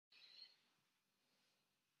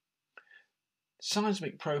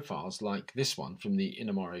Seismic profiles like this one from the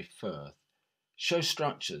Innermare Firth show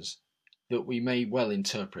structures that we may well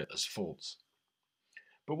interpret as faults.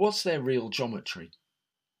 But what's their real geometry?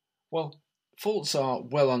 Well, faults are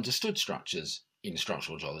well understood structures in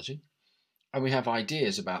structural geology, and we have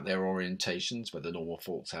ideas about their orientations, whether normal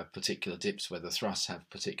faults have particular dips, whether thrusts have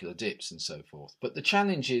particular dips, and so forth. But the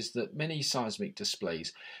challenge is that many seismic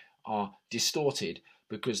displays are distorted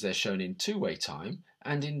because they're shown in two-way time,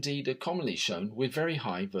 and indeed are commonly shown with very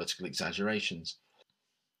high vertical exaggerations.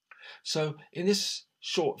 So in this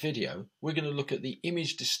short video, we're going to look at the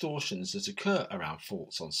image distortions that occur around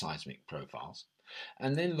faults on seismic profiles,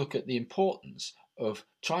 and then look at the importance of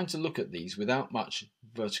trying to look at these without much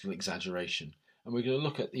vertical exaggeration. And we're going to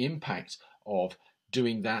look at the impact of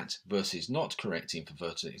doing that versus not correcting for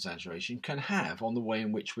vertical exaggeration can have on the way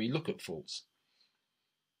in which we look at faults.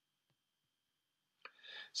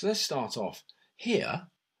 So let's start off here,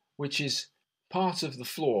 which is part of the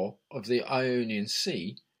floor of the Ionian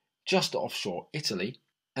Sea, just offshore Italy,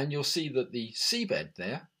 and you'll see that the seabed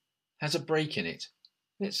there has a break in it.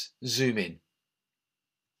 Let's zoom in.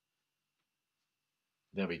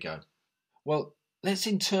 There we go. Well, let's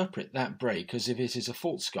interpret that break as if it is a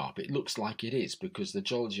fault scarp. It looks like it is because the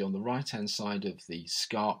geology on the right-hand side of the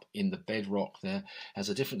scarp in the bedrock there has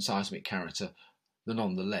a different seismic character than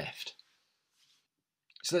on the left.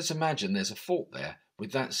 So let's imagine there's a fault there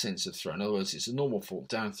with that sense of throw. In other words, it's a normal fault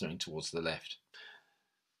down throwing towards the left.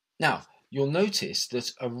 Now, you'll notice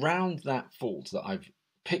that around that fault that I've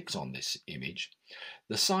picked on this image,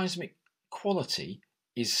 the seismic quality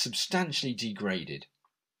is substantially degraded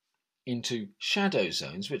into shadow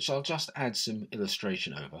zones, which I'll just add some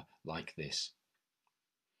illustration over like this.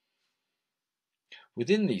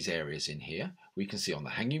 Within these areas in here, we can see on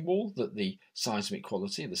the hanging wall that the seismic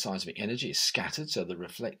quality, the seismic energy is scattered, so the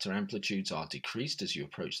reflector amplitudes are decreased as you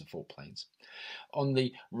approach the fault planes. On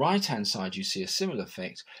the right-hand side, you see a similar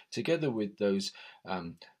effect, together with those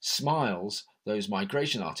smiles, those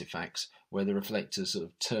migration artifacts, where the reflectors sort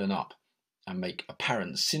of turn up and make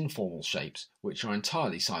apparent synformal shapes, which are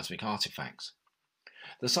entirely seismic artifacts.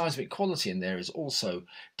 The seismic quality in there is also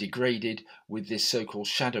degraded with this so-called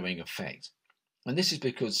shadowing effect. And this is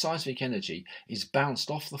because seismic energy is bounced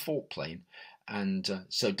off the fault plane and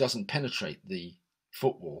so doesn't penetrate the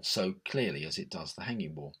footwall so clearly as it does the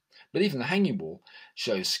hanging wall. But even the hanging wall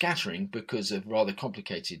shows scattering because of rather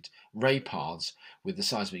complicated ray paths with the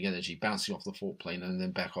seismic energy bouncing off the fault plane and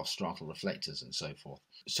then back off stratal reflectors and so forth.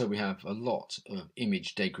 So we have a lot of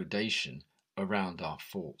image degradation around our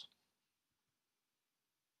fault.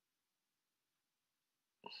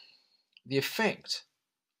 The effect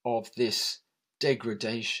of this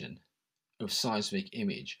degradation of seismic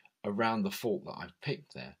image around the fault that I've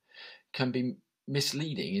picked there can be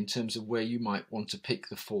misleading in terms of where you might want to pick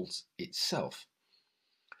the fault itself.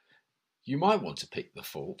 You might want to pick the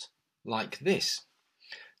fault like this,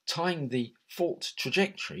 tying the fault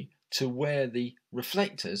trajectory to where the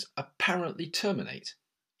reflectors apparently terminate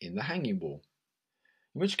in the hanging wall,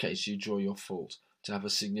 in which case you draw your fault to have a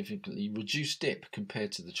significantly reduced dip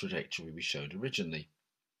compared to the trajectory we showed originally.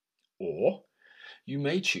 Or you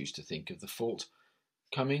may choose to think of the fault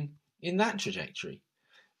coming in that trajectory,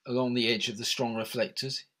 along the edge of the strong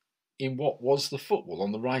reflectors in what was the footwall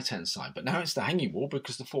on the right-hand side, but now it's the hanging wall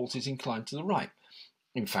because the fault is inclined to the right.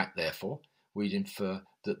 In fact, therefore, we'd infer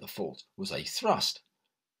that the fault was a thrust,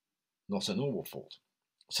 not a normal fault.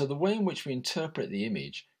 So the way in which we interpret the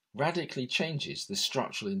image radically changes the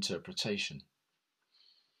structural interpretation.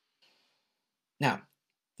 Now,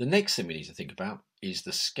 the next thing we need to think about is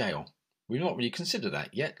the scale. We've not really considered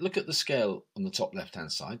that yet. Look at the scale on the top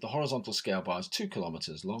left-hand side. The horizontal scale bar is 2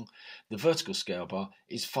 kilometers long. The vertical scale bar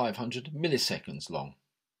is 500 milliseconds long.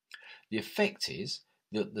 The effect is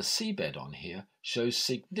that the seabed on here shows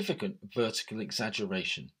significant vertical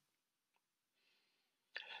exaggeration.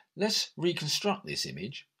 Let's reconstruct this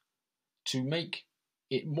image to make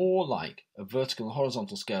it more like a vertical and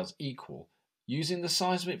horizontal scales equal using the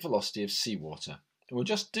seismic velocity of seawater. We'll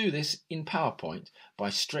just do this in PowerPoint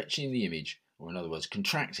by stretching the image, or in other words,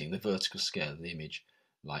 contracting the vertical scale of the image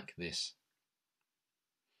like this.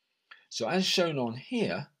 So as shown on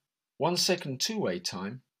here, 1 second two-way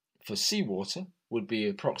time for seawater would be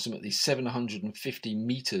approximately 750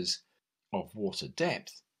 meters of water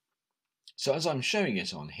depth. So as I'm showing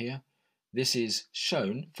it on here, this is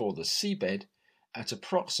shown for the seabed at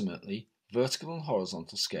approximately vertical and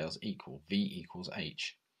horizontal scales equal, V equals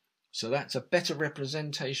H. So that's a better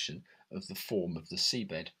representation of the form of the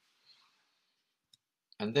seabed.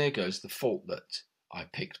 And there goes the fault that I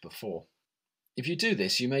picked before. If you do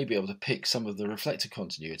this, you may be able to pick some of the reflector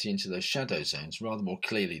continuity into those shadow zones rather more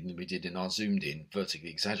clearly than we did in our zoomed in, vertically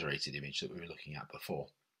exaggerated image that we were looking at before.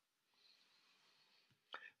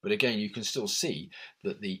 But again, you can still see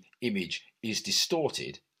that the image is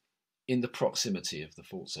distorted in the proximity of the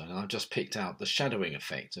fault zone. And I've just picked out the shadowing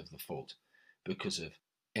effect of the fault because of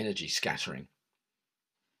energy scattering.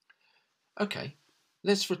 Okay,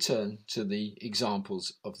 let's return to the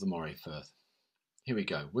examples of the Moray Firth. Here we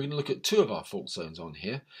go. We're going to look at two of our fault zones on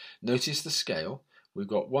here. Notice the scale. We've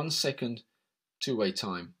got 1 second two-way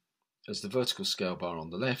time as the vertical scale bar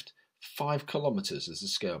on the left, 5 kilometers as the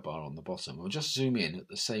scale bar on the bottom. We'll just zoom in at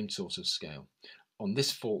the same sort of scale on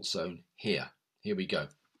this fault zone here. Here we go.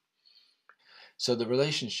 So the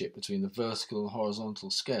relationship between the vertical and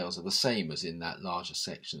horizontal scales are the same as in that larger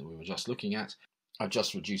section that we were just looking at. I've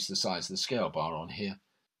just reduced the size of the scale bar on here.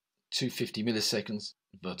 250 milliseconds,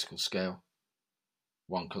 vertical scale,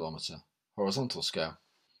 1 kilometer, horizontal scale.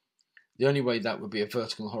 The only way that would be a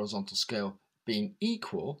vertical and horizontal scale being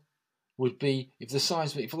equal would be if the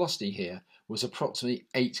seismic velocity here was approximately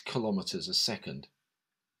 8 kilometers a second.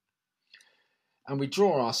 And we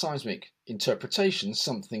draw our seismic interpretation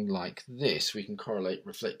something like this. We can correlate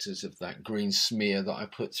reflectors of that green smear that I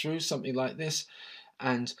put through, something like this,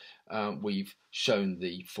 and we've shown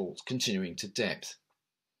the fault continuing to depth,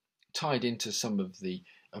 tied into some of the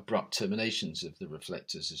abrupt terminations of the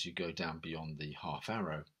reflectors as you go down beyond the half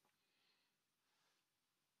arrow.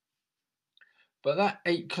 But that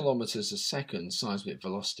 8 kilometers a second seismic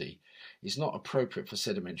velocity is not appropriate for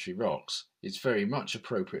sedimentary rocks. It's very much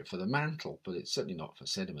appropriate for the mantle, but it's certainly not for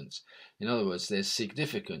sediments. In other words, there's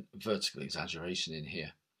significant vertical exaggeration in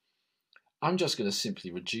here. I'm just going to simply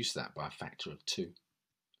reduce that by a factor of 2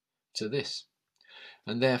 to this.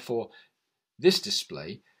 And therefore, this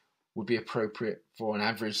display would be appropriate for an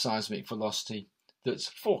average seismic velocity that's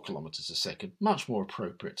 4 kilometers a second, much more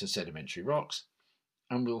appropriate to sedimentary rocks.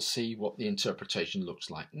 And we'll see what the interpretation looks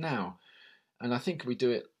like now. And I think we do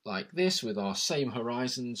it like this with our same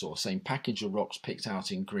horizons or same package of rocks picked out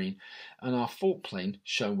in green and our fault plane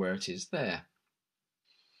shown where it is there.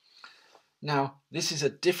 Now, this is a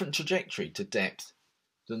different trajectory to depth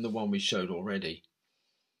than the one we showed already.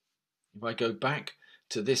 If I go back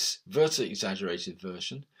to this vertically exaggerated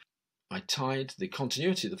version, I tied the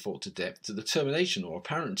continuity of the fault to depth to the termination or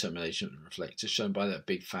apparent termination of the reflector shown by that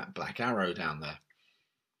big fat black arrow down there.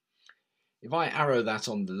 If I arrow that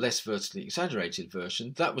on the less vertically exaggerated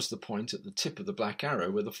version, that was the point at the tip of the black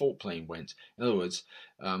arrow where the fault plane went. In other words,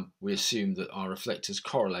 we assume that our reflectors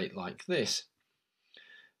correlate like this.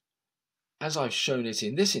 As I've shown it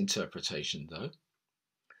in this interpretation though,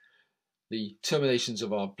 the terminations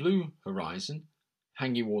of our blue horizon,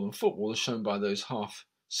 hanging wall and footwall, are shown by those half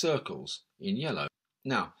circles in yellow.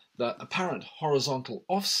 Now, the apparent horizontal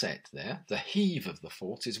offset there, the heave of the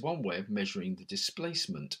fault, is one way of measuring the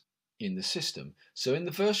displacement in the system. So in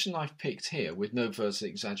the version I've picked here with no vertical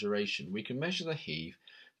exaggeration, we can measure the heave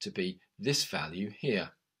to be this value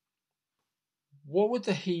here. What would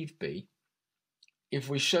the heave be if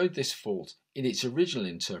we showed this fault in its original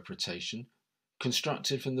interpretation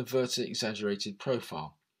constructed from the vertically exaggerated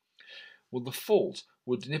profile? Well, the fault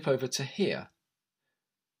would nip over to here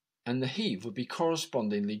and the heave would be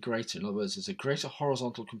correspondingly greater. In other words, there's a greater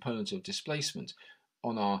horizontal component of displacement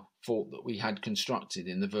on our fault that we had constructed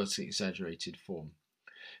in the vertically exaggerated form.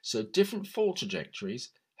 So different fault trajectories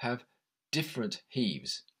have different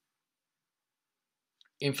heaves.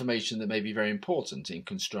 Information that may be very important in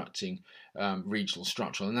constructing regional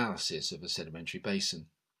structural analysis of a sedimentary basin.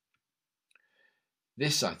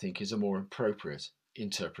 This, I think, is a more appropriate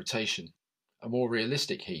interpretation, a more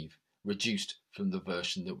realistic heave, reduced from the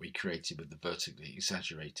version that we created with the vertically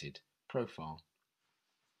exaggerated profile.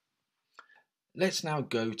 Let's now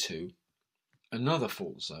go to another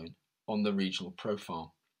fault zone on the regional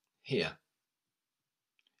profile here.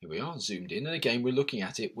 Here we are, zoomed in, and again we're looking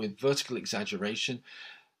at it with vertical exaggeration.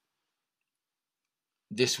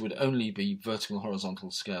 This would only be vertical and horizontal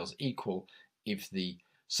scales equal if the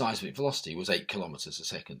seismic velocity was 8 kilometers a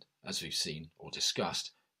second, as we've seen or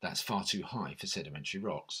discussed. That's far too high for sedimentary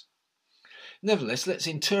rocks. Nevertheless, let's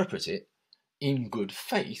interpret it in good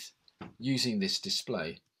faith using this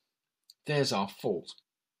display. There's our fault.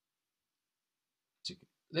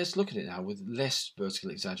 Let's look at it now with less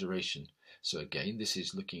vertical exaggeration. So again, this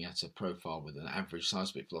is looking at a profile with an average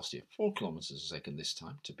seismic velocity of 4 kilometers a second this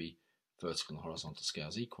time to be vertical and horizontal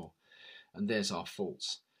scales equal. And there's our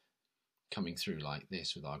faults coming through like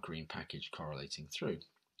this with our green package correlating through.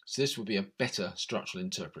 So this will be a better structural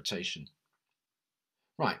interpretation.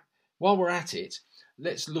 Right, while we're at it,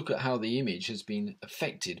 let's look at how the image has been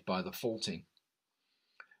affected by the faulting.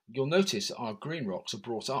 you'll notice our green rocks are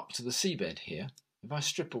brought up to the seabed here. If I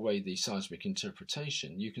strip away the seismic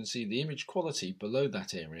interpretation, you can see the image quality below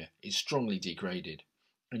that area is strongly degraded,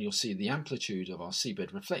 and you'll see the amplitude of our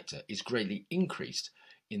seabed reflector is greatly increased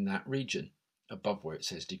in that region above where it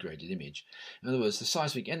says degraded image. In other words, the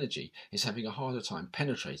seismic energy is having a harder time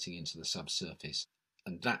penetrating into the subsurface,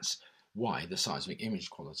 and that's why the seismic image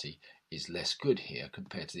quality is less good here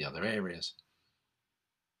compared to the other areas.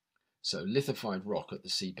 So lithified rock at the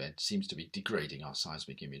seabed seems to be degrading our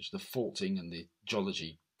seismic image. The faulting and the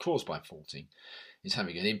geology caused by faulting is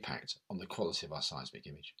having an impact on the quality of our seismic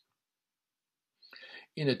image.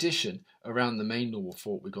 In addition, around the main normal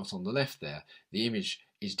fault we got on the left there, the image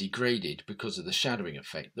is degraded because of the shadowing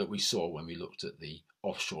effect that we saw when we looked at the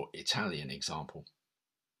offshore Italian example.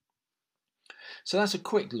 So that's a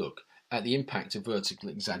quick look at the impact of vertical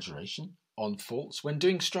exaggeration on faults. When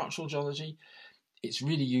doing structural geology, it's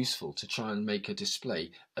really useful to try and make a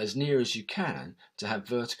display as near as you can to have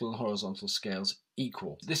vertical and horizontal scales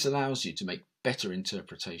equal. This allows you to make better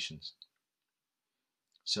interpretations.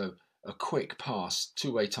 So a quick pass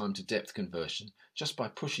two-way time to depth conversion just by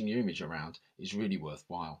pushing your image around is really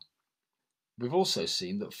worthwhile. We've also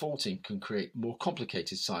seen that faulting can create more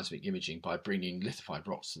complicated seismic imaging by bringing lithified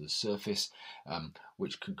rocks to the surface,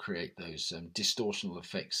 which can create those distortional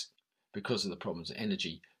effects because of the problems of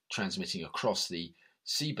energy transmitting across the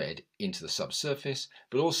seabed into the subsurface,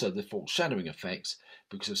 but also the fault shadowing effects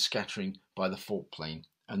because of scattering by the fault plane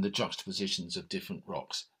and the juxtapositions of different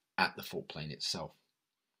rocks at the fault plane itself.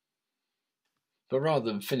 But rather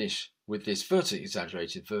than finish with this vertically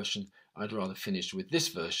exaggerated version, I'd rather finish with this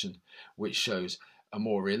version, which shows a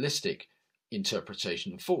more realistic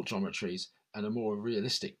interpretation of fault geometries and a more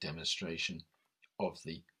realistic demonstration of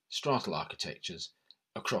the stratal architectures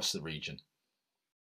across the region.